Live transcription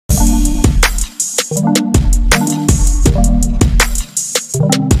Hello,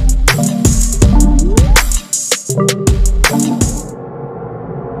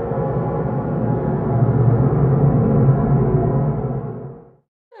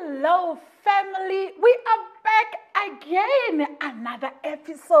 family. We are back again. Another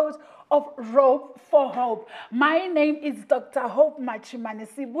episode of Rope for Hope. My name is Dr. Hope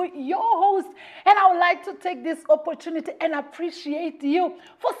Sibuyi, your host, and I would like to take this opportunity and appreciate you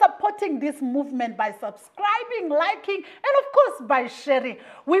for supporting this movement by subscribing, liking, and of course by sharing.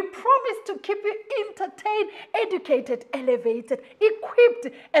 We promise to keep you entertained, educated, elevated, equipped,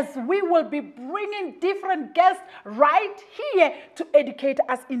 as we will be bringing different guests right here to educate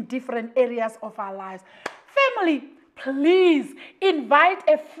us in different areas of our lives. Family, please invite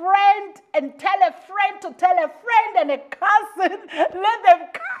a friend and tell a friend to tell a friend and a cousin. Let them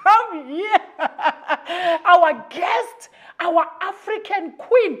come here. Our guest, our African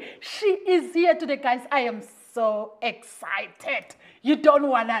queen, she is here today, guys. I am so excited. You don't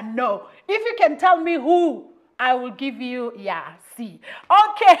want to know. If you can tell me who, I will give you, see.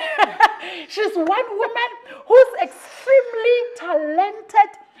 Okay. She's one woman who's extremely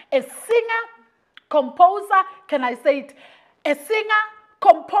talented, a singer, composer, can I say it? A singer,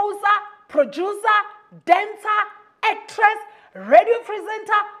 composer, producer, dancer, actress, radio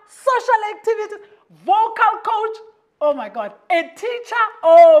presenter, social activist, vocal coach. Oh my God, a teacher.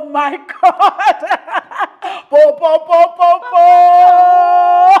 Oh my God. Bo, bo, bo, bo, bo.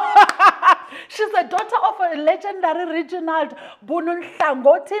 She's the daughter of a legendary regional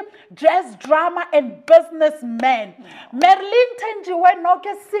Nhlangothi, jazz drama and businessman. Merlin Tenjiwe,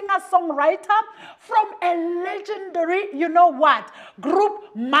 singer-songwriter from a legendary, you know what,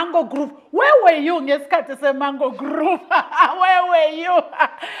 group, Mango Group. Where were you? Yes, to say Mango Group. Where were you?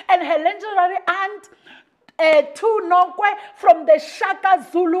 And her legendary aunt, Tu Nokwe from the Shaka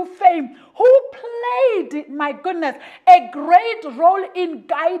Zulu fame, who played, my goodness, a great role in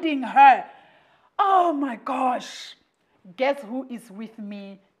guiding her. Oh my gosh. Guess who is with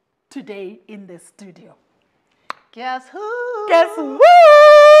me today in the studio? Guess who? Guess who?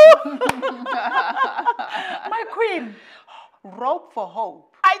 My queen. Rope for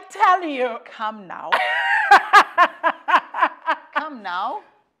Hope. I tell you. Come now. Come now.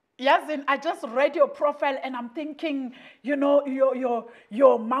 Yes, I just read your profile and I'm thinking, you know,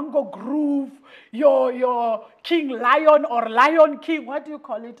 your Mango Groove, your King Lion or Lion King, what do you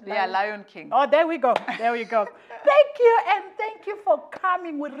call it? Yeah, Lion King. Oh, there we go. There we go. Thank you, and thank you for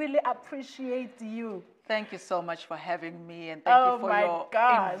coming. We really appreciate you. Thank you so much for having me, and thank you for your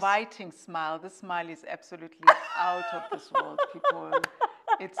inviting smile. This smile is absolutely out of this world, people.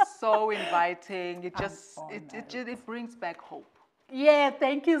 It's so inviting. It just it brings back hope. Yeah,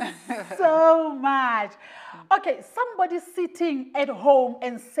 thank you so much. Okay, somebody sitting at home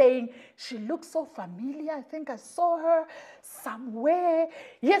and saying, she looks so familiar. I think I saw her somewhere.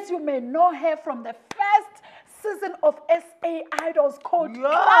 Yes, you may know her from the first season of SA Idols called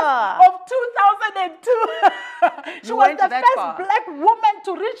Class of 2002. She was the first black woman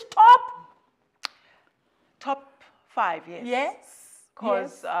to reach top 5, yes. Yes.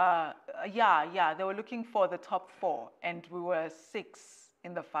 Because, they were looking for the top 4, and we were 6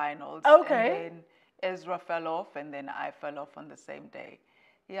 in the finals. Okay. And then Ezra fell off, and then I fell off on the same day.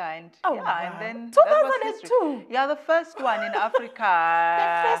 Yeah, and and then 2002. Yeah, the first one in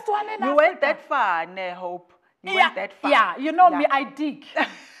Africa. The first one in Africa. You went that far, Ne Hope. You went that far. Yeah, you know me, I dig.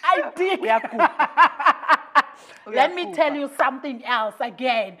 I dig. We are cool. Let me tell you something else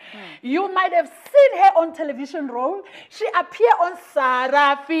again. You might have seen her on television role. She appeared on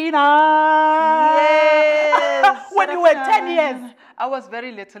Sarafina. Yes. When you were 10 years. I was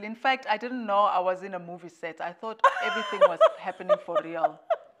very little. In fact, I didn't know I was in a movie set. I thought everything was happening for real.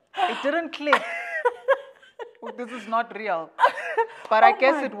 It didn't click. This is not real. But I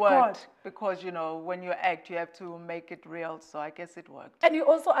guess it worked. Because, you know, when you act, you have to make it real. So I guess it worked. And you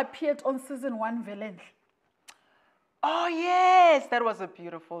also appeared on season 1, Villain. Oh, yes. That was a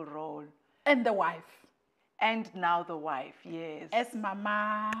beautiful role. And the wife. And now the wife, yes. As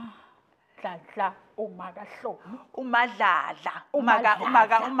Mama Dladla Umagahlomu. Umadladla.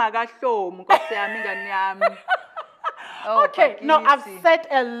 Umagahlomu. Nkosi yami, ngani yami. Okay, now I've said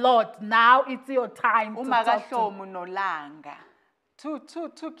a lot. Now it's your time to talk to. Umagahlomu no Langa. Two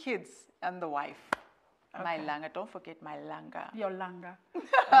kids and the wife. Okay. My Langa. Don't forget my Langa. Your Langa. Oh,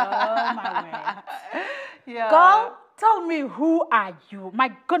 my word. Yeah. Girl, tell me, who are you?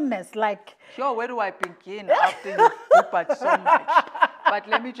 My goodness, like... Sure, where do I begin after you've whispered so much? But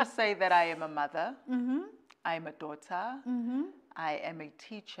let me just say that I am a mother. I am a daughter. I am a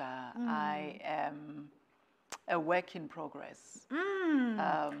teacher. I am a work in progress.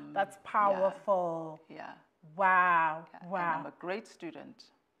 That's powerful. Yeah. Wow. Yeah. Wow. And I'm a great student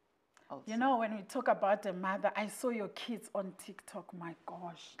also. You know, when we talk about a mother, I saw your kids on TikTok. My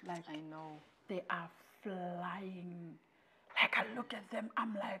gosh, like I know. they are flying. Like I look at them,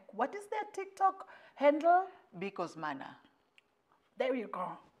 I'm like, what is their TikTok handle? Because mana. There you go.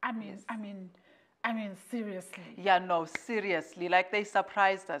 I mean, seriously. Yeah, no, seriously. Like they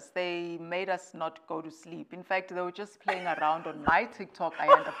surprised us. They made us not go to sleep. In fact, they were just playing around on my TikTok,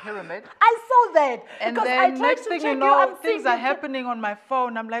 Ayandapyramid. I saw that. And because then I tried next to thing check you know, I'm things are thinking, happening on my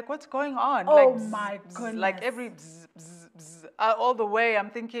phone. I'm like, what's going on? Oh like, my bzz, goodness. Like every bzz, bzz, bzz, all the way. I'm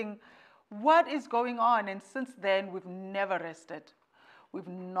thinking, what is going on? And since then, we've never rested. We've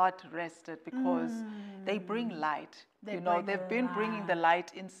not rested because they bring light. They've been bringing the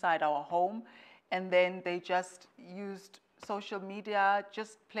light inside our home. And then they just used social media,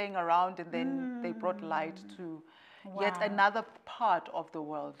 just playing around. And then they brought light to yet another part of the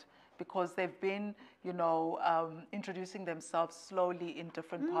world. Because they've been, introducing themselves slowly in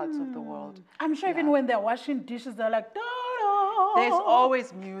different parts of the world. I'm sure even when they're washing dishes, they're like, da-da. There's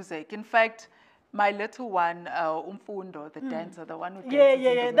always music. In fact, my little one, Umfundo, the dancer, the one who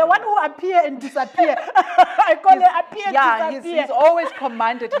dances in the one who appear and disappear. I call it appear, disappear. He's always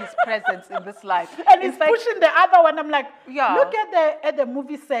commanded his presence in this life. And he's pushing the other one. I'm like, look at the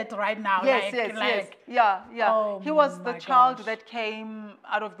movie set right now. Yes. Yeah. Oh, he was the child that came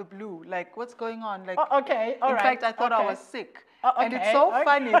out of the blue. Like, what's going on? Like, in fact, I thought I was sick. And it's so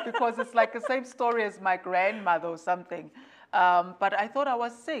funny because it's like the same story as my grandmother or something. But I thought I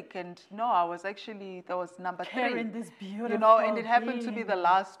was sick, and no, I was actually, that was number 3. Carrying this beautiful and it happened to be the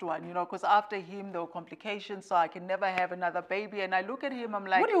last one, because after him there were complications, so I can never have another baby. And I look at him, I'm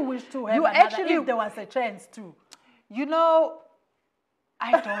like, would you wish to have another if there was a chance to?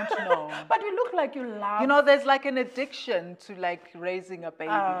 I don't know. But you look like you love. There's like an addiction to like raising a baby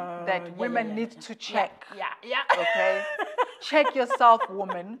that women need to check. Yeah. Okay? Check yourself,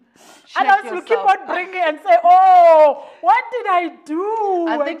 woman. Check and else you keep on bringing and say, oh, what did I do?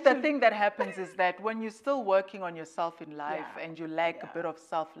 I think the thing that happens is that when you're still working on yourself in life and you lack a bit of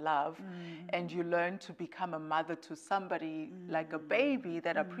self-love and you learn to become a mother to somebody like a baby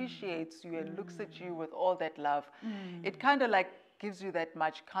that appreciates you and looks at you with all that love, it kind of like gives you that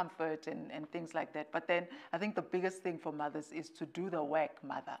much comfort and things like that. But then I think the biggest thing for mothers is to do the work,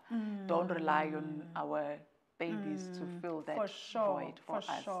 mother. Don't rely on our babies to fill that void for us.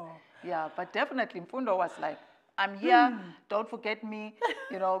 Yeah, but definitely Mfundo was like, I'm here, don't forget me,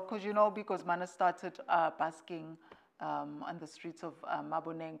 because Mana started basking on the streets of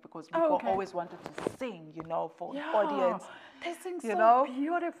Maboneng because we always wanted to sing, for the audience. They sing so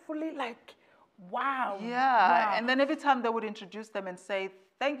beautifully, like, wow. Yeah, wow. And then every time they would introduce them and say,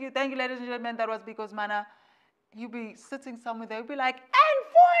 thank you, ladies and gentlemen, that was because Mana, you'd be sitting somewhere, they would be like,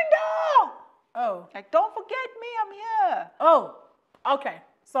 Mfundo! Oh. Like, don't forget me, I'm here. Oh, okay.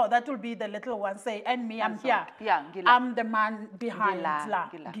 So that will be the little one say, and me, I'm here. Yeah, I'm the man behind.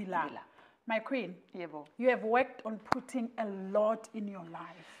 Gila. My queen, Yebo. You have worked on putting a lot in your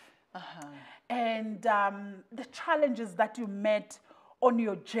life. And the challenges that you met on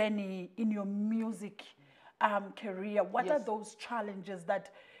your journey in your music career, what are those challenges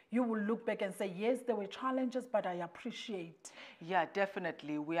that you will look back and say, yes, there were challenges, but I appreciate? Yeah,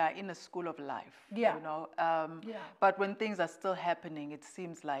 definitely. We are in a school of life, Yeah. But when things are still happening, it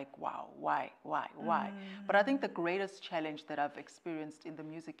seems like, wow, why? But I think the greatest challenge that I've experienced in the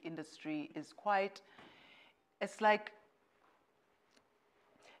music industry is it's like,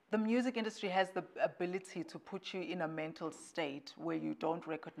 the music industry has the ability to put you in a mental state where you don't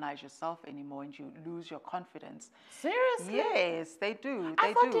recognize yourself anymore and you lose your confidence. Seriously? Yes, they do.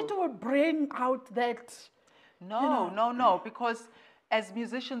 I thought it would bring out that... No, because as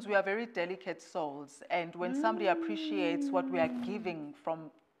musicians, we are very delicate souls. And when somebody appreciates what we are giving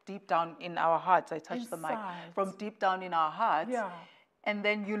from deep down in our hearts, I touched the mic, from deep down in our hearts, and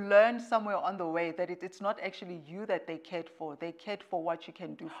then you learn somewhere on the way that it's not actually you that they cared for. They cared for what you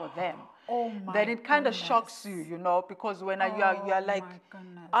can do for them. Oh my Then it kind of shocks you, because when you are like,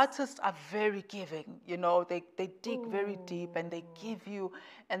 artists are very giving, they dig very deep and they give you,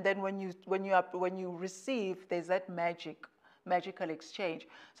 and then when you receive, there's that magical exchange.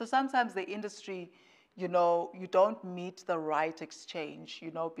 So sometimes the industry, you don't meet the right exchange,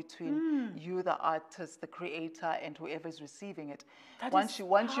 between you, the artist, the creator, and whoever's receiving it. Once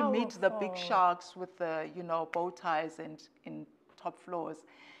you meet the big sharks with the, bow ties and in top floors,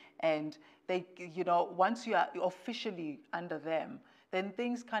 and they, once you are officially under them, then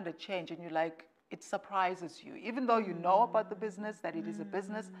things kind of change, and you're like, it surprises you, even though you know about the business, that it is a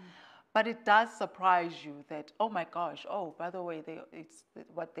business, But it does surprise you that, oh my gosh, oh, by the way, it's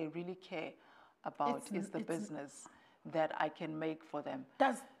what they really care about is the business that I can make for them.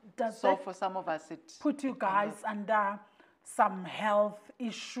 Does so that for some of us, it put you guys under some health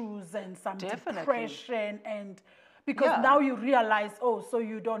issues and some depression, and because now you realize, oh, so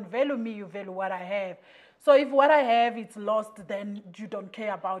you don't value me, you value what I have. So if what I have is lost, then you don't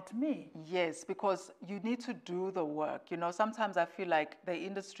care about me. Yes, because you need to do the work. You know, sometimes I feel like the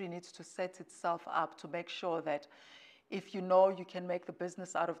industry needs to set itself up to make sure that if you know you can make the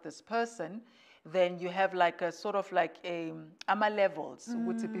business out of this person, then you have like a sort of like a levels,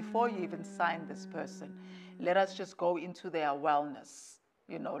 which before you even sign this person, let us just go into their wellness,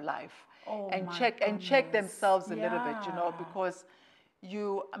 you know, life, and check themselves a little bit, you know, because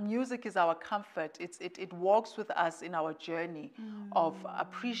music is our comfort. It walks with us in our journey of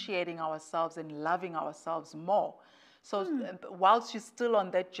appreciating ourselves and loving ourselves more. So whilst you're still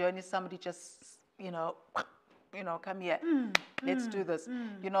on that journey, somebody just, come here, let's do this,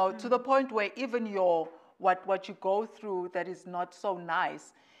 to the point where even what you go through that is not so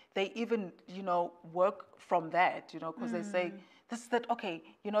nice, they even, work from that, because they say, okay,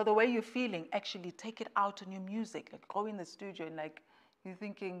 the way you're feeling, actually take it out in your music, like go in the studio and like, you're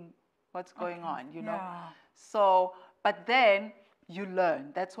thinking, what's going on, know? So, but then you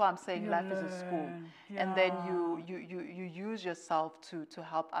learn. That's why I'm saying life is a school. And then you use yourself to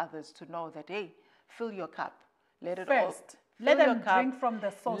help others to know that, hey, fill your cup. Let it first. Let them drink from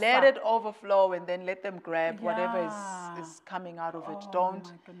the saucer. Let it overflow, and then let them grab whatever is coming out of it.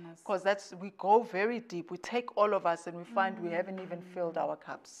 Don't, because we go very deep. We take all of us and we find we haven't even filled our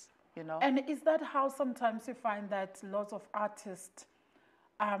cups, And is that how sometimes you find that lots of artists,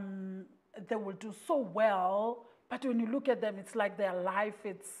 they will do so well, but when you look at them, it's like their life,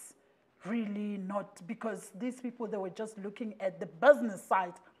 it's really not, because these people, they were just looking at the business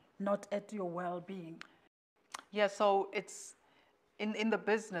side, not at your well-being. Yeah, so it's in the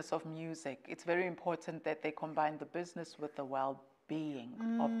business of music, it's very important that they combine the business with the well-being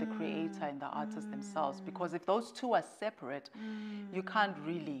of the creator and the artist themselves, because if those two are separate, you can't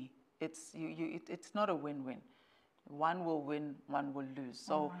really, it's not a win-win. One will win, one will lose.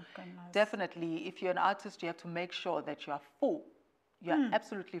 So definitely, if you're an artist, you have to make sure that you are full. You're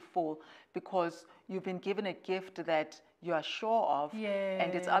absolutely full, because you've been given a gift that you are sure of,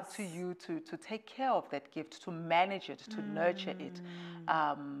 and it's up to you to take care of that gift, to manage it, to nurture it,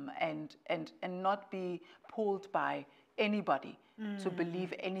 and not be pulled by anybody to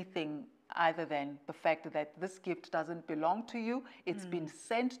believe anything other than the fact that this gift doesn't belong to you. It's been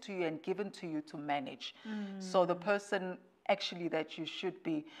sent to you and given to you to manage. So the person actually that you should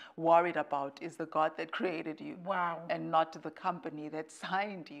be worried about is the God that created you. Wow. And not the company that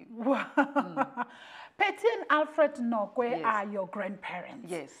signed you. Wow. Patty and Alfred Nokwe are your grandparents.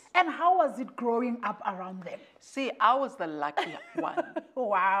 Yes. And how was it growing up around them? See, I was the lucky one.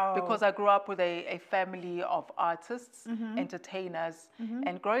 Wow. Because I grew up with a family of artists, entertainers,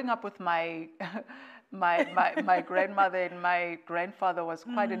 and growing up with my my grandmother and my grandfather was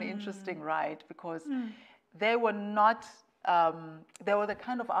quite an interesting ride, because they were not, they were the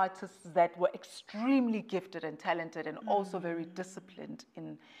kind of artists that were extremely gifted and talented, and also very disciplined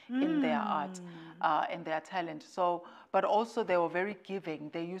in their art and their talent. So, but also they were very giving.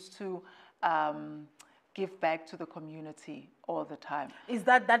 They used to give back to the community all the time. Is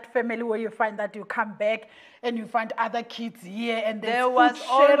that family where you find that you come back and you find other kids here and there was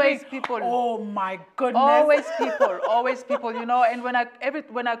always people? Oh my goodness. Always people, and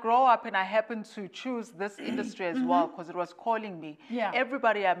when I grow up and I happen to choose this industry as well, because it was calling me,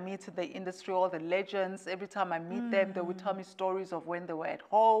 everybody I meet in the industry, all the legends, every time I meet them, they would tell me stories of when they were at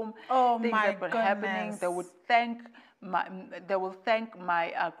home, things that were happening. They would thank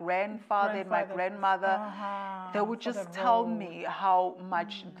my grandfather and my grandmother. They would just tell me how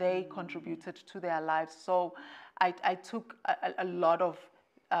much they contributed to their lives. So I took a lot of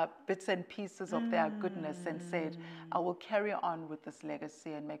bits and pieces of their goodness and said, I will carry on with this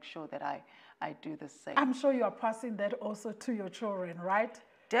legacy and make sure that I do the same. I'm sure you are passing that also to your children, right?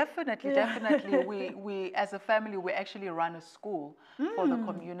 Definitely, definitely. We as a family, we actually run a school for the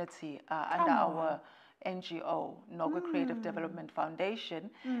community under our NGO, Nokwe Creative Development Foundation,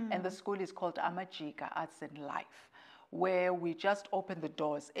 and the school is called Amajika Arts and Life, where we just open the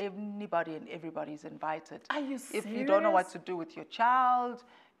doors. Anybody and everybody is invited. Are you serious? If you don't know what to do with your child,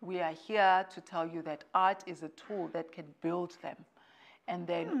 we are here to tell you that art is a tool that can build them. And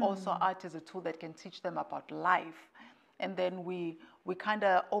then also art is a tool that can teach them about life. And then we kind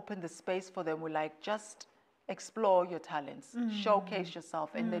of open the space for them. We're like, just explore your talents, showcase yourself,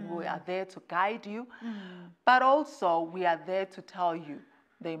 and then we are there to guide you. But also we are there to tell you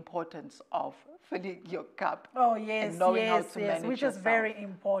the importance of filling your cup. Oh, yes, and knowing how yes, to yes, manage which yourself. is very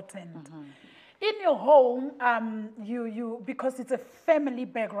important. In your home, because it's a family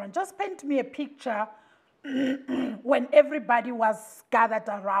background, just paint me a picture when everybody was gathered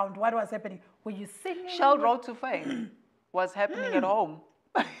around. What was happening? Were you singing? Shell Road to Fame was happening at home.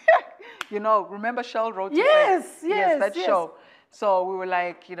 You know, remember Shell Road to Fame? Yes, that show. So we were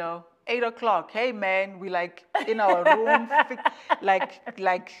like, you know, 8 o'clock. Hey, man, we like in our room,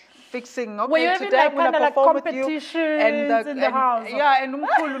 like fixing. Okay, were you having today like I'm gonna kind of like perform with you. competitions in the house? Yeah, and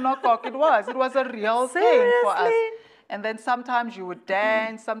it was a real thing for us. Seriously? And then sometimes you would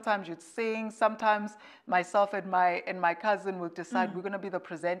dance, sometimes you'd sing, sometimes myself and my cousin would decide we're gonna be the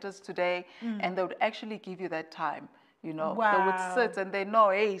presenters today, and they would actually give you that time. You know, they would sit and they know,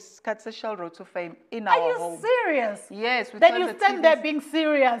 hey, Katsa Shell Road to Fame in our home. Are you serious? Yes. Then you stand there being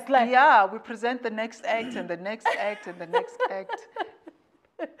serious, like. Yeah, we present the next act and the next act and the next act.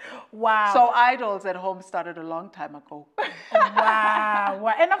 Wow. So idols at home started a long time ago.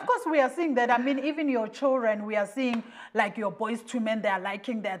 Wow. And of course we are seeing that. I mean, even your children, we are seeing like your boys to men, they are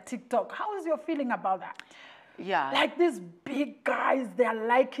liking their TikTok. How is your feeling about that? Yeah. Like these big guys, they are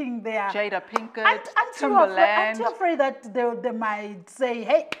liking their... Jada Pinkett, aren't Timberland. you afraid that they might say,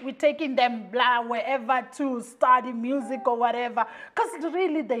 hey, we're taking them blah, wherever to study music or whatever? Because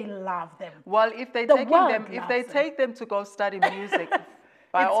really they love them. Well, if they take them to go study music,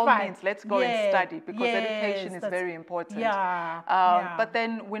 by all means, let's go and study, because education is very important. But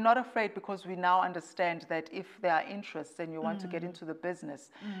then we're not afraid, because we now understand that if there are interests and you want to get into the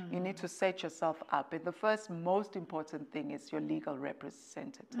business, you need to set yourself up. And the first most important thing is your legal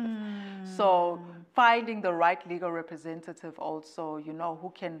representative. So finding the right legal representative also, you know,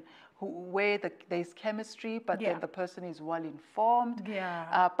 where there's chemistry, but then the person is well informed,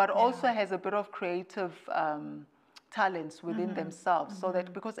 but also has a bit of creative talents within themselves, so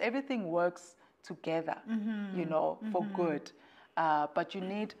that, because everything works together, you know, for good. But you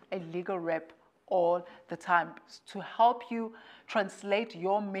need a legal rep all the time to help you translate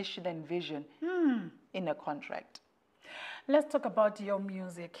your mission and vision in a contract. Let's talk about your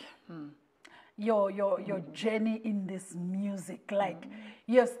music. Your journey in this music. Like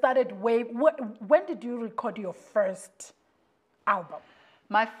you started when did you record your first album?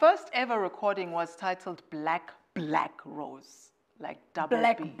 My first ever recording was titled Black Rose, like double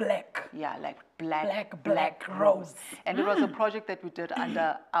B. Black. Yeah, like Black Rose. And it was a project that we did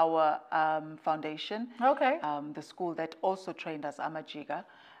under our foundation. Okay. The school that also trained us, Amajiga.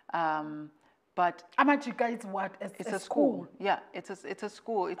 But Amajiga is what? It's a school. Yeah, it's a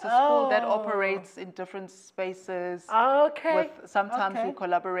school. It's a school that operates in different spaces. Okay. Sometimes we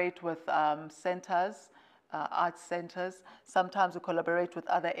collaborate with centers. Arts centers. Sometimes we collaborate with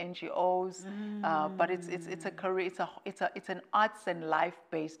other NGOs, but it's an arts and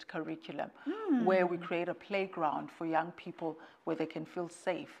life-based curriculum where we create a playground for young people where they can feel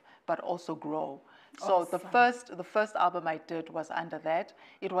safe but also grow. So the first album I did was under that.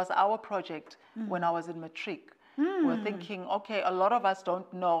 It was our project when I was in matric. We're thinking, okay, a lot of us don't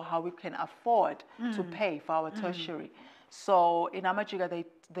know how we can afford to pay for our tertiary. So in Amajiga,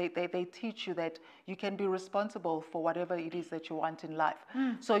 they teach you that you can be responsible for whatever it is that you want in life.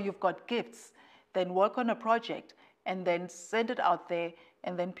 So you've got gifts, then work on a project, and then send it out there,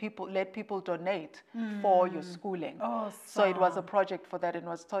 and then let people donate for your schooling. So it was a project for that, and it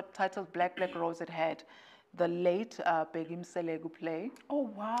was titled Black Rose. It had the late Begim Selegu play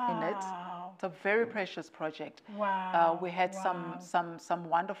in it. It's a very precious project. We had some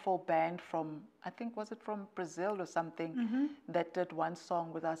wonderful band from, I think, was it from Brazil or something, that did one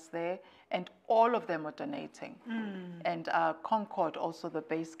song with us there, and all of them were donating. And Concord, also the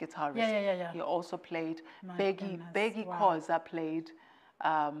bass guitarist, he also played. Beggy Koza played.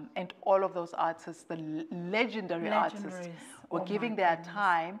 And all of those artists, the legendary artists, were giving their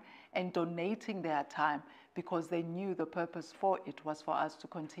time and donating their time, because they knew the purpose for it was for us to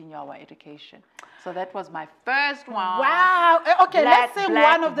continue our education. So that was my first one. Wow. Okay, let's sing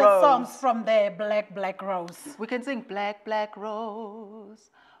one of the songs from there, Black Rose. We can sing Black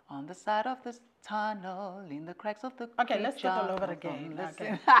Rose on the side of the tunnel, in the cracks of the Okay, let's start all over again.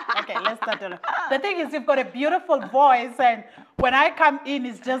 Okay, let's start all over. The thing is, you've got a beautiful voice, and when I come in,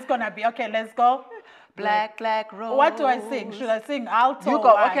 it's just going to be, okay, let's go. Black Rose. What do I sing? Should I sing alto? You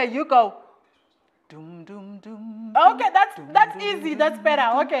go. Okay, you go. Doom, doom, doom. Okay, that's easy. That's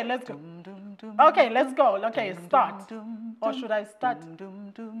better. Okay, let's go. Okay, let's go. Okay, start. Or should I start?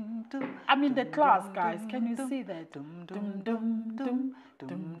 I'm in the class, guys. Can you see that?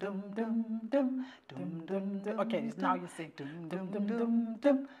 Okay, now you sing.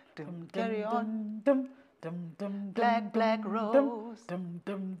 Carry on. Dum, dum, Black, black rose. Dum,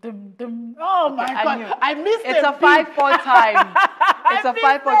 dum, dum, dum. Oh my God, I missed it's a 5/4 time. It's a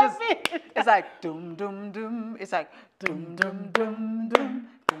 5/4 just. It's like dum dum dum. It's like dum dum dum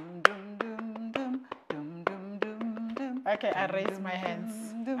dum dum dum dum dum dum dum dum dum. Okay, I raise my hands.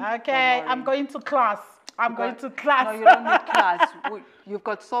 Okay, I'm going to class. I'm going to class. No, you don't need class. You've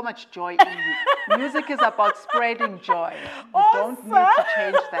got so much joy in you. Music is about spreading joy. You don't need to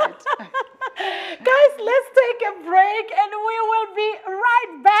change that. Guys, let's take a break and we will be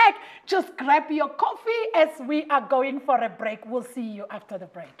right back. Just grab your coffee as we are going for a break. We'll see you after the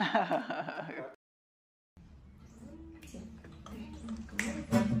break.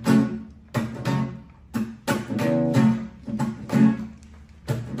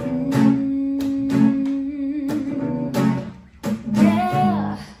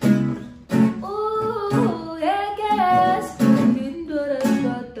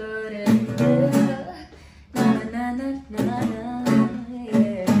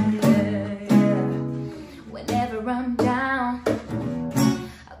 Whenever I'm down,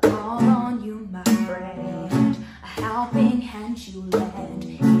 I call on you, my friend. A helping hand you lend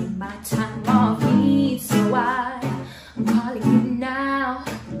in my time of need. So I'm calling you now,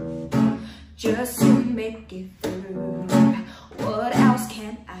 just to make it through. What else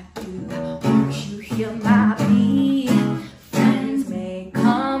can I do? Won't you hear my plea? Friends may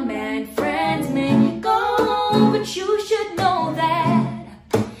come and friends may go, but you should know that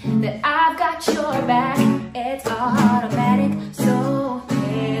I've got your back. It's automatic, so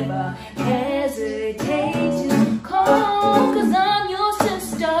never hesitate to call, 'cause I'm your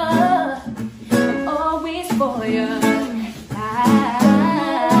sister, I'm always for you.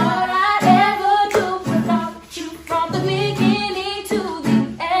 What I'd ever do without you, from the beginning to the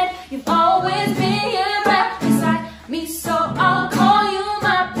end. You've always been here right beside me, so I'll call you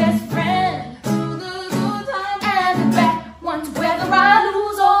my best friend. Through the good times and the bad ones, whether I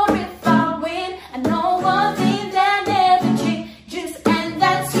lose or if I win, I know one thing that never changes, and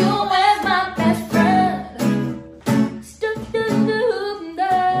that's you as my best friend.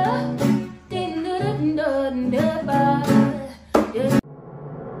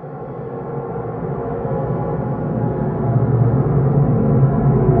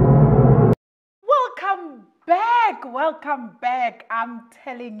 Welcome back. I'm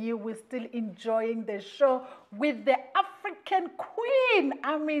telling you, we're still enjoying the show with the African Queen.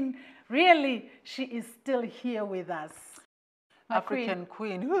 I mean, really, she is still here with us. My African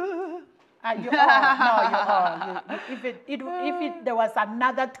Queen. You are. No, you are. If there was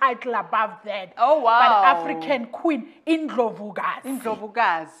another title above that. Oh, wow. But African Queen, Indlovukazi.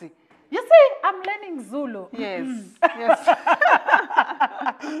 Indlovukazi. You see, I'm learning Zulu. Yes, yes.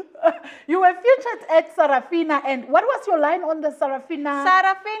 You were featured at Sarafina, and what was your line on the Sarafina?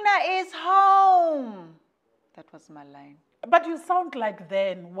 Sarafina is home. That was my line. But you sound like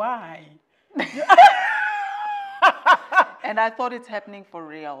then. Why? And I thought it's happening for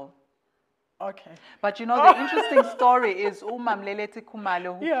real. Okay. But you know, the interesting story is Umamleleti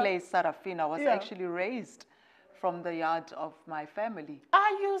Kumalo, who plays Sarafina, was actually raised from the yard of my family.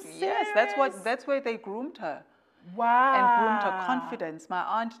 Are you serious? Yes, that's where they groomed her. Wow. And groomed her confidence. My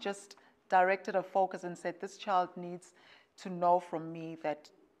aunt just directed her focus and said, this child needs to know from me that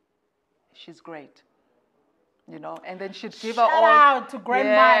she's great. You know, and then she'd give her all. Shout out to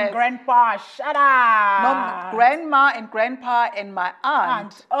grandma and grandpa. Shout out. No, grandma and grandpa and my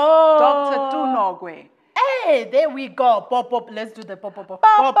aunt. Oh. Dr. Tunogwe. Hey, there we go. Pop, pop. Let's do the pop, pop, pop.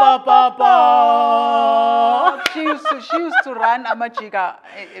 Pop, pop, pop, pop. She used to run Amajiga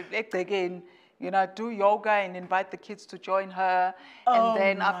again. You know, do yoga and invite the kids to join her. And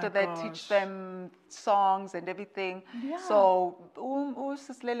then after that, teach them songs and everything. Yeah. So,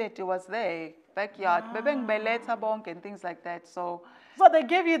 Sisleleti was there, backyard, wow. And things like that. So they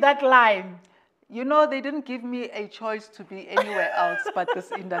gave you that line. You know, they didn't give me a choice to be anywhere else but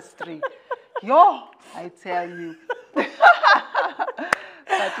this industry. Yo, I tell you. But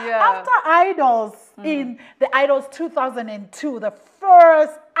yeah. After Idols, in the Idols 2002, the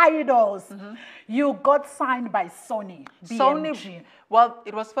first Idols, you got signed by Sony BMG. Sony, well,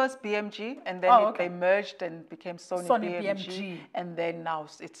 it was first BMG, and then they merged and became Sony BMG, and then now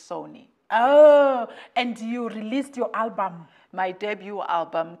it's Sony. Oh, and you released your album. My debut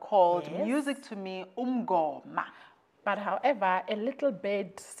album called Music to Me Umgoma. But however, a little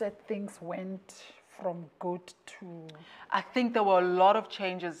bit said things went from good to... I think there were a lot of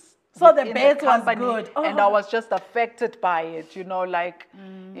changes. So the base was good. And I was just affected by it, you know, like,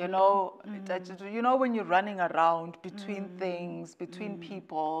 you know, when you're running around between things, between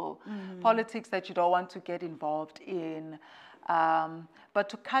people, politics that you don't want to get involved in. But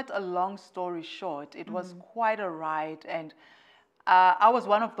to cut a long story short, it was quite a ride, and I was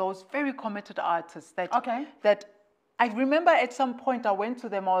one of those very committed artists that I remember at some point I went to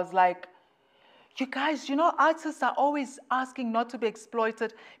them, I was like, you guys, you know, artists are always asking not to be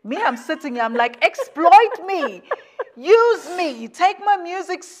exploited. Me, I'm sitting here, I'm like, exploit me, use me, take my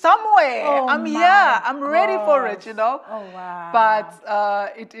music somewhere. I'm here, I'm ready for it, you know. Oh, wow. But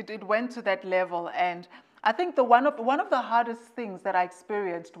it went to that level, and I think one of the hardest things that I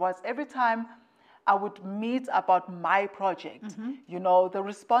experienced was every time I would meet about my project, you know, the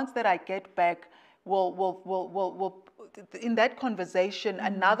response that I get back will in that conversation,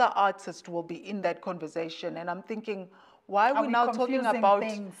 another artist will be in that conversation, and I'm thinking, why are we now talking about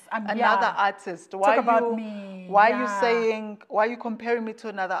another artist? Why about me? Why are you saying? Why are you comparing me to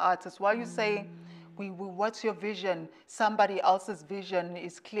another artist? Why are you saying, what's your vision? Somebody else's vision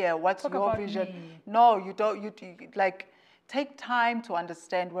is clear. What's your vision? Me. No, you don't. You like. Take time to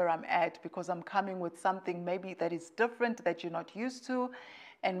understand where I'm at, because I'm coming with something maybe that is different, that you're not used to,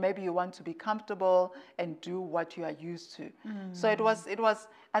 and maybe you want to be comfortable and do what you are used to. So it was,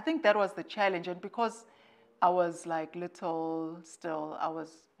 I think that was the challenge. And because I was like little still,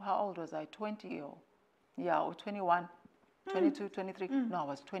 how old was I? 20 or 21, 22, 23. No, I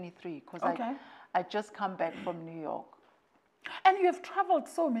was 23, because I just come back from New York. And you have traveled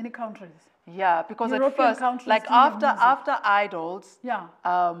so many countries. Yeah, because European at first, countries, like after Idols,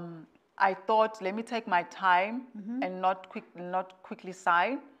 I thought, let me take my time and not quickly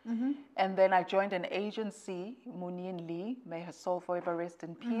sign. And then I joined an agency, Moonien Lee, may her soul forever rest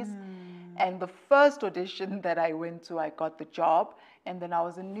in peace. And the first audition that I went to, I got the job, and then I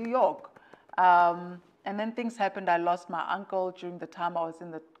was in New York. And then things happened. I lost my uncle during the time I was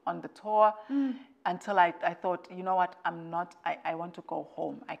on the tour. Until I thought, you know what, I want to go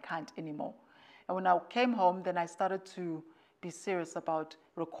home. I can't anymore. And when I came home, then I started to be serious about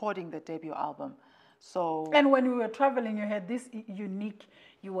recording the debut album. So. And when we were traveling, you had this unique,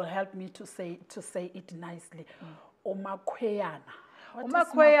 you will help me to say it nicely. Umakweyana.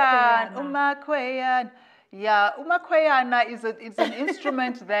 Umakweyana. Yeah, umakweyana it's an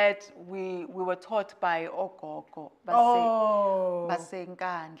instrument that we were taught by Ogogo,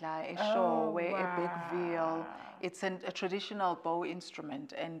 Basenkandla, Eshowe, Ebekville. It's a traditional bow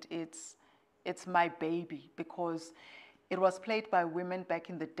instrument, and it's my baby, because it was played by women back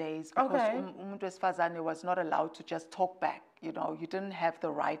in the days, because umuntu wesifazane was not allowed to just talk back. You know, you didn't have the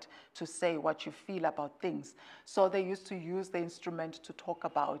right to say what you feel about things. So they used to use the instrument to talk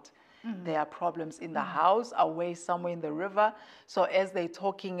about their problems in the house, away somewhere in the river. So as they're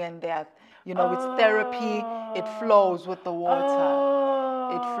talking and they're, you know, it's therapy, it flows with the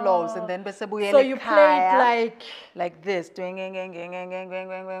water. It flows. And then so you play it like this. It's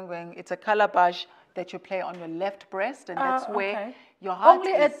a calabash that you play on your left breast, and that's where your heart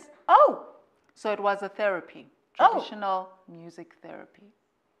is. So it was a therapy, traditional music therapy.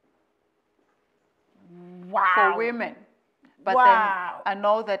 Wow. For women. But then I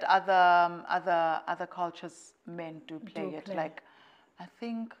know that other cultures, men do play it. Like, I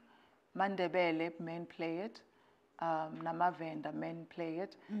think Mandebele, men play it. Namavenda, men play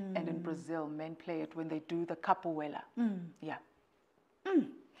it. And in Brazil, men play it when they do the capoeira. Yeah.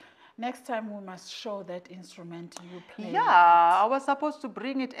 Next time we must show that instrument you play. Yeah, I was supposed to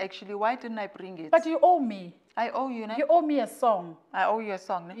bring it actually. Why didn't I bring it? But you owe me. I owe you, no? You owe me a song. I owe you a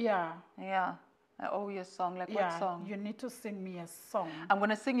song, no? Yeah. Yeah. I owe you a song. Like what song? You need to sing me a song. I'm going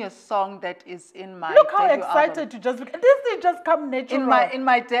to sing you a song that is in my Look how debut excited album. you just look. This thing just come natural.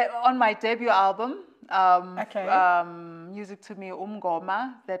 On my debut album, Music to Me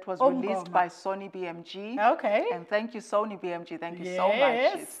Umgoma, that was released by Sony BMG. Okay. And thank you, Sony BMG. Thank you so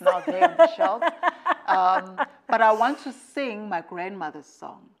much. It's now there on the shelf. But I want to sing my grandmother's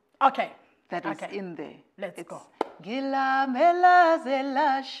song. Okay. That is in there. Let's go. Gilamela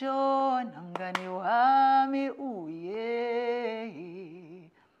zela shona mngani wami uye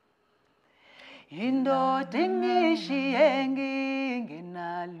indoda engishiye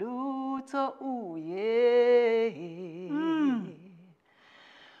ngingenalutho uye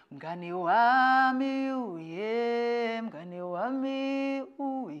mngani wami uye mngani wami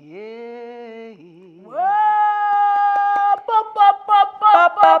uye.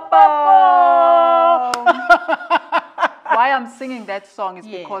 Why I'm singing that song is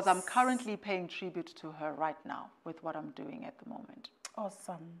because I'm currently paying tribute to her right now with what I'm doing at the moment.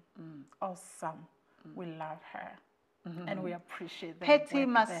 Awesome. Awesome. We love her. And we appreciate that. Peti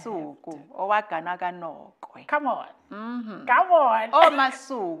Masuku, Owaganaga Nokwe. Come on. Come on. Oh,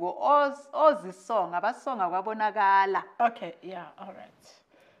 Masuku, oh, this song, Okay, yeah, all right.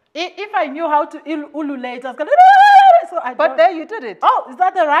 If I knew how to ululate, I was going to so I But don't. there you did it. Oh, is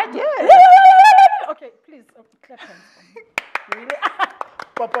that the right? Yeah. Okay, please clap hands for me. Really?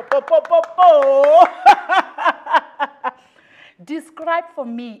 Po, po, po, po, po, po. Describe for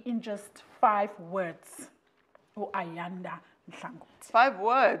me in just 5 words who Ayanda Nhlangothi. 5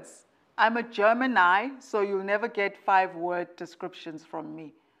 words. I'm a Gemini, so you'll never get 5-word descriptions from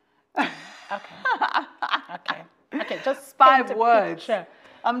me. Okay, just 5 paint a words. picture.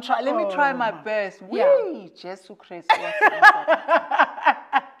 Let me try my best. Yeah. Wee, Jesus Christ.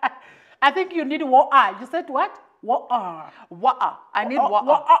 I think you need water. You said what? Water. Water. I need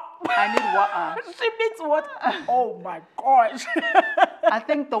water. I need water. She needs water. Oh my gosh. I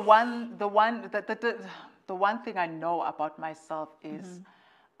think the one thing I know about myself is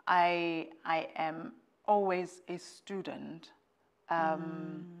I am always a student,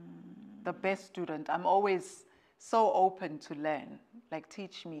 the best student. I'm always so open to learn. Like,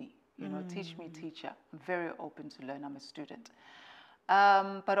 teach me, teach me, teacher. I'm very open to learn. I'm a student.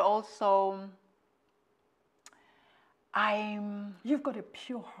 But also, You've got a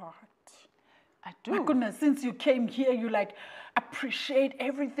pure heart. I do. My goodness, since you came here, you like appreciate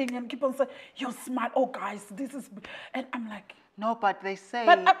everything and keep on saying, you're smart. Oh, guys, this is... And I'm like... No, but they say,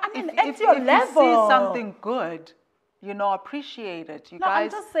 But I mean, if your you level... see something good, appreciate it. You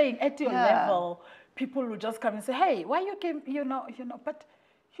guys... I'm just saying, at your level, people will just come and say, hey, why you came, but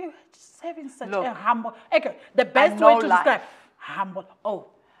you're just having such a humble... Okay, the best way to describe humble. Oh.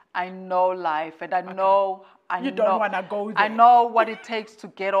 I know life, and I know... You don't want to go there. I know what it takes to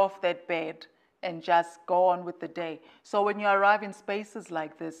get off that bed and just go on with the day. So when you arrive in spaces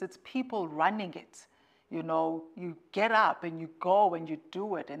like this, it's people running it. You get up and you go and you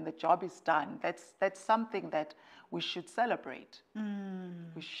do it, and the job is done. That's something that we should celebrate.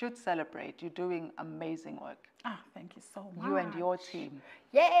 We should celebrate. You're doing amazing work. Thank you so much. You and your team.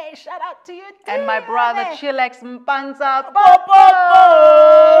 Yay, shout out to you too. And my brother Chilex Mpanza.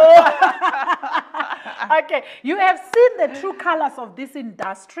 Okay, you have seen the true colors of this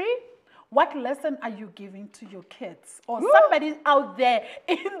industry. What lesson are you giving to your kids or somebody out there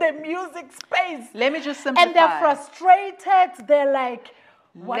in the music space? Let me just simplify. And they're frustrated. They're like,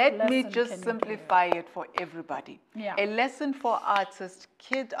 let me just simplify it for everybody. Yeah. A lesson for artists,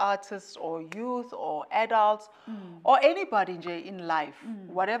 kid artists or youth or adults or anybody in life,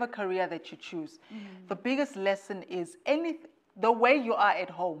 whatever career that you choose. The biggest lesson is the way you are at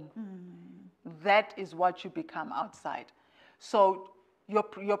home, that is what you become outside. So your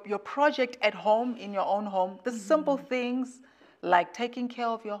project at home, in your own home, the simple things like taking care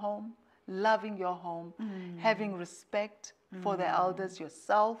of your home, loving your home, having respect for the elders,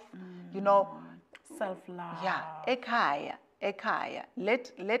 yourself, self-love. Yeah, ekaya.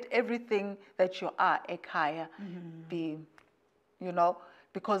 Let everything that you are ekaya be,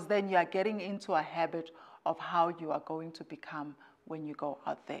 because then you are getting into a habit of how you are going to become when you go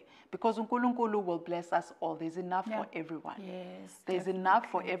out there. Because uNkulunkulu will bless us all. There's enough for everyone. Yes, there's enough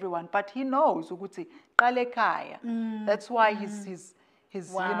for everyone. But he knows ukuthi qale ekhaya. That's why he's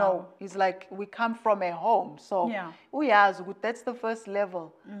he's like, we come from a home. So that's the first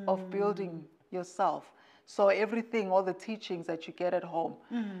level of building yourself. So everything, all the teachings that you get at home,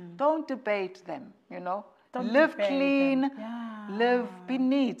 don't debate them, Don't live debate clean, them. live, be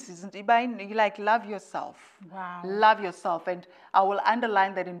neat. You like, love yourself. Wow. Love yourself. And I will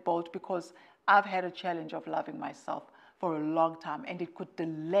underline that in bold because I've had a challenge of loving myself for a long time, and it could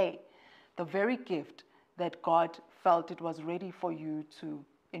delay the very gift that God felt it was ready for you to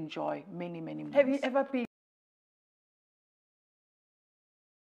enjoy many, many months. Have you ever been?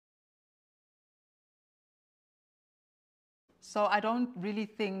 So I don't really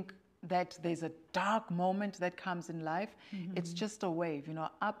think that there's a dark moment that comes in life. It's just a wave,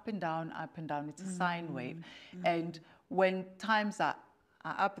 up and down, up and down. It's a sine wave. And when times are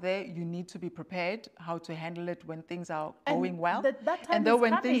up there, you need to be prepared how to handle it when things are going well. And then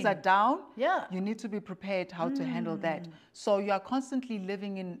when things are down, you need to be prepared how to handle that. So you are constantly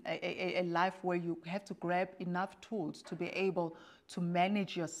living in a life where you have to grab enough tools to be able to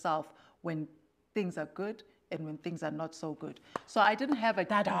manage yourself when things are good and when things are not so good. So I didn't have a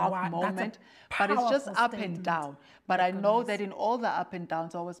dark moment, but it's just up and down. But I know that in all the up and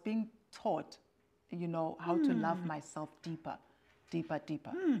downs, I was being taught, how to love myself deeper.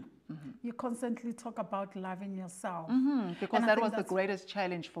 You constantly talk about loving yourself. Because that was the greatest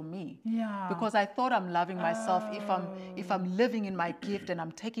challenge for me. Yeah. Because I thought I'm loving myself if I'm living in my gift and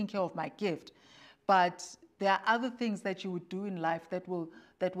I'm taking care of my gift. But there are other things that you would do in life that will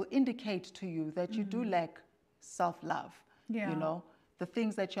indicate to you that you do lack self-love. The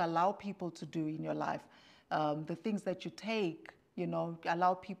things that you allow people to do in your life, the things that you take,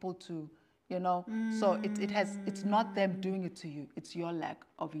 allow people to you know. So it's not them doing it to you. It's your lack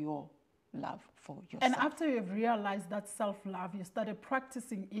of your love for yourself. And after you've realized that self-love, you started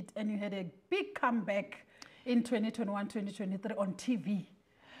practicing it, and you had a big comeback in 2021, 2023 on TV.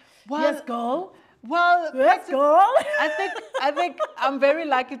 Well, Yes, girl. Well, Yes, girl. I think I'm very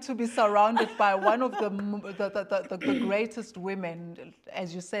lucky to be surrounded by one of the greatest women,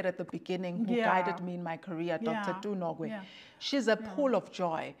 as you said at the beginning, who guided me in my career, Dr. Tunogwe. Yeah. She's a pool of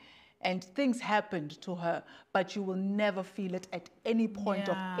joy, and things happened to her, but you will never feel it at any point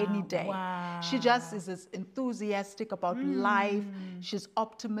of any day. Wow. She just is as enthusiastic about life. She's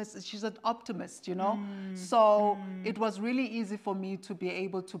optimist. She's an optimist, you know. So it was really easy for me to be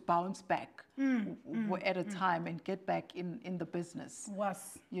able to bounce back at a time and get back in the business.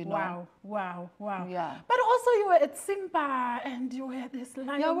 You know? Wow. Yeah. But also you were at Simba and you were this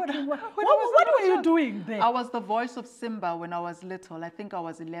lion. Yeah, what were you doing there? I was the voice of Simba when I was little. I think I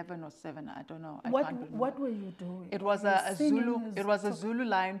was 11 or 7. I don't know. What were you doing? It was a Zulu. It was a Zulu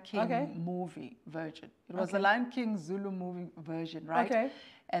Lion King movie version. It was a Lion King Zulu movie version, right? Okay.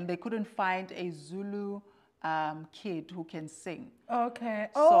 And they couldn't find a Zulu kid who can sing. Okay.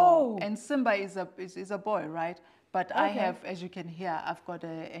 So, and Simba is a boy, right? But I have, as you can hear, I've got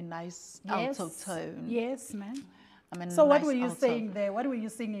a nice alto tone. Yes, man. So what were you saying there? What were you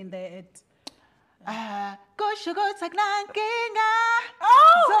singing there at? Oh, is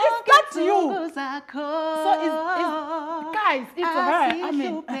that you? So guys, it's her. I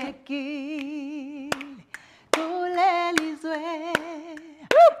mean,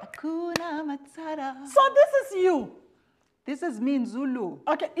 so this is you. This is me in Zulu.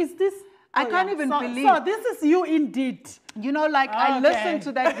 Okay, is this? I can't even believe. So this is you indeed. You know, like I listened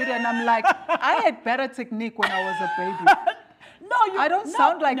to that video and I'm like, I had better technique when I was a baby. I don't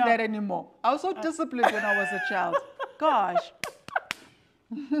sound like that anymore. I was so disciplined when I was a child. Gosh.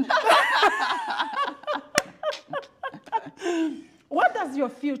 What does your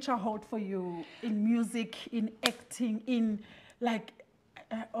future hold for you in music, in acting, in like,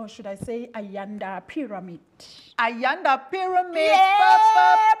 or should I say Ayandapyramid? Ayandapyramid.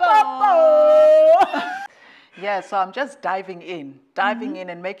 Yeah, so I'm just diving in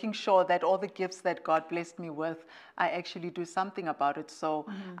and making sure that all the gifts that God blessed me with, I actually do something about it. So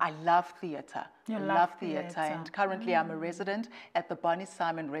I love theater. I love theater. And currently I'm a resident at the Bonnie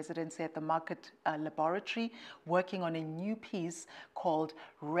Simon Residency at the Market Laboratory, working on a new piece called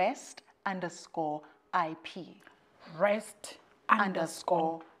Rest_IP. Rest_IP.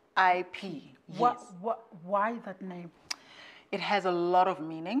 Yes. Why that name? It has a lot of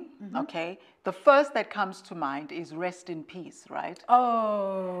meaning, okay? The first that comes to mind is rest in peace, right?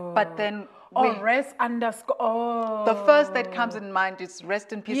 Oh. But then... rest_. Oh. The first that comes in mind is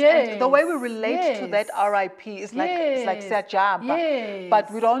rest in peace. Yes. And the way we relate to that RIP is like, it's like Siyajamba. Yes.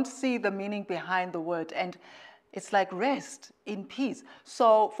 But we don't see the meaning behind the word. And it's like rest in peace.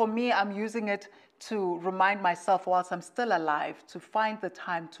 So for me, I'm using it to remind myself whilst I'm still alive to find the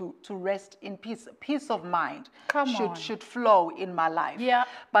time to rest in peace. Peace of mind should flow in my life. Yeah.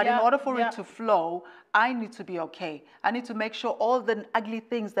 But in order for it to flow, I need to be okay. I need to make sure all the ugly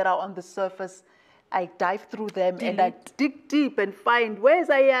things that are on the surface, I dive through them and I dig deep and find where's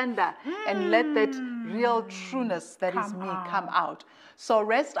Ayanda and let that real trueness that is me come out. So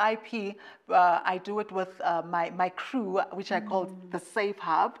Rest IP, I do it with my crew, which I call the Safe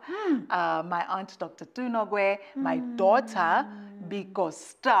Hub. My aunt, Dr. Tunogwe, my daughter, Biko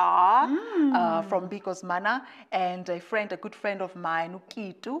Star, from Biko's Mana, and a good friend of mine,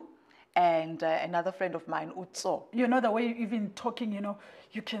 Ukitu, and another friend of mine, Utso. You know, the way you're even talking, you know,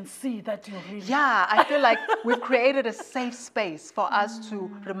 you can see that you're really... Yeah, I feel like we've created a safe space for us to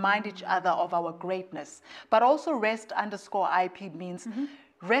remind each other of our greatness. But also Rest_IP means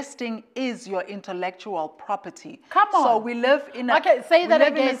resting is your intellectual property. Come on. So we live in a... Okay, say that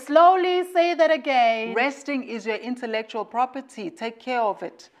again. Slowly say that again. Resting is your intellectual property. Take care of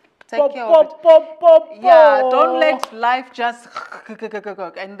it. Take care of it. Yeah, don't let life just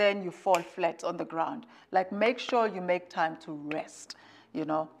and then you fall flat on the ground. Like, make sure you make time to rest. You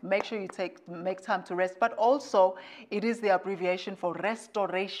know, make sure you make time to rest. But also, it is the abbreviation for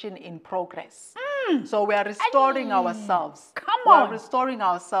restoration in progress. So we are restoring ourselves. Come on. We are restoring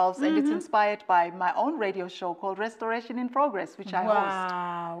ourselves, and it's inspired by my own radio show called Restoration in Progress, which I host.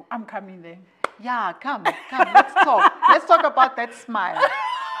 Wow, I'm coming there. Yeah, come, let's talk. Let's talk about that smile.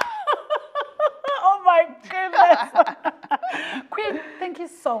 Oh my goodness. Queen, thank you. you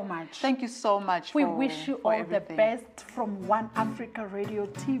so much. Thank you so much. We wish you all everything. the best from One Africa Radio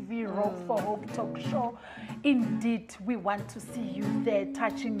TV, Rope for Hope Talk Show. Indeed, we want to see you there,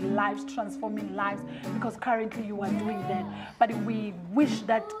 touching lives, transforming lives, because currently you are doing that. But we wish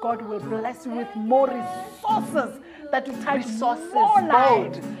that God will bless you with more resources, that you touch more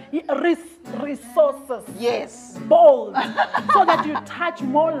lives. Resources. Yes. Bold. So that you touch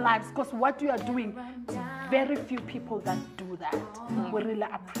more lives, because what you are doing, very few people that do that. We really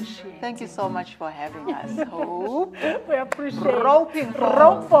appreciate it. Thank you so much for having us, Hope. We appreciate Roping for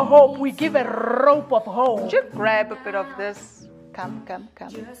rope for hope. We give a rope of hope. Just grab a bit of this. Come.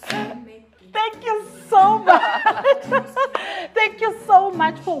 Thank you so much. Thank you so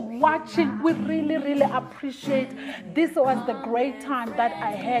much for watching. We really, really appreciate. This was the great time that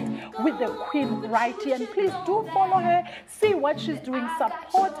I had with the Queen right here. And please do follow her, see what she's doing,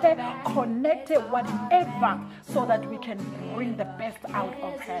 support her, connect her, whatever, so that we can bring the best out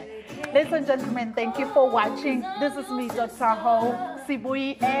of her. Ladies and gentlemen, thank you for watching. This is me, Dr. Hope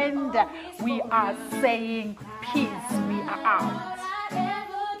Sibuyi, and we are saying peace. We are out.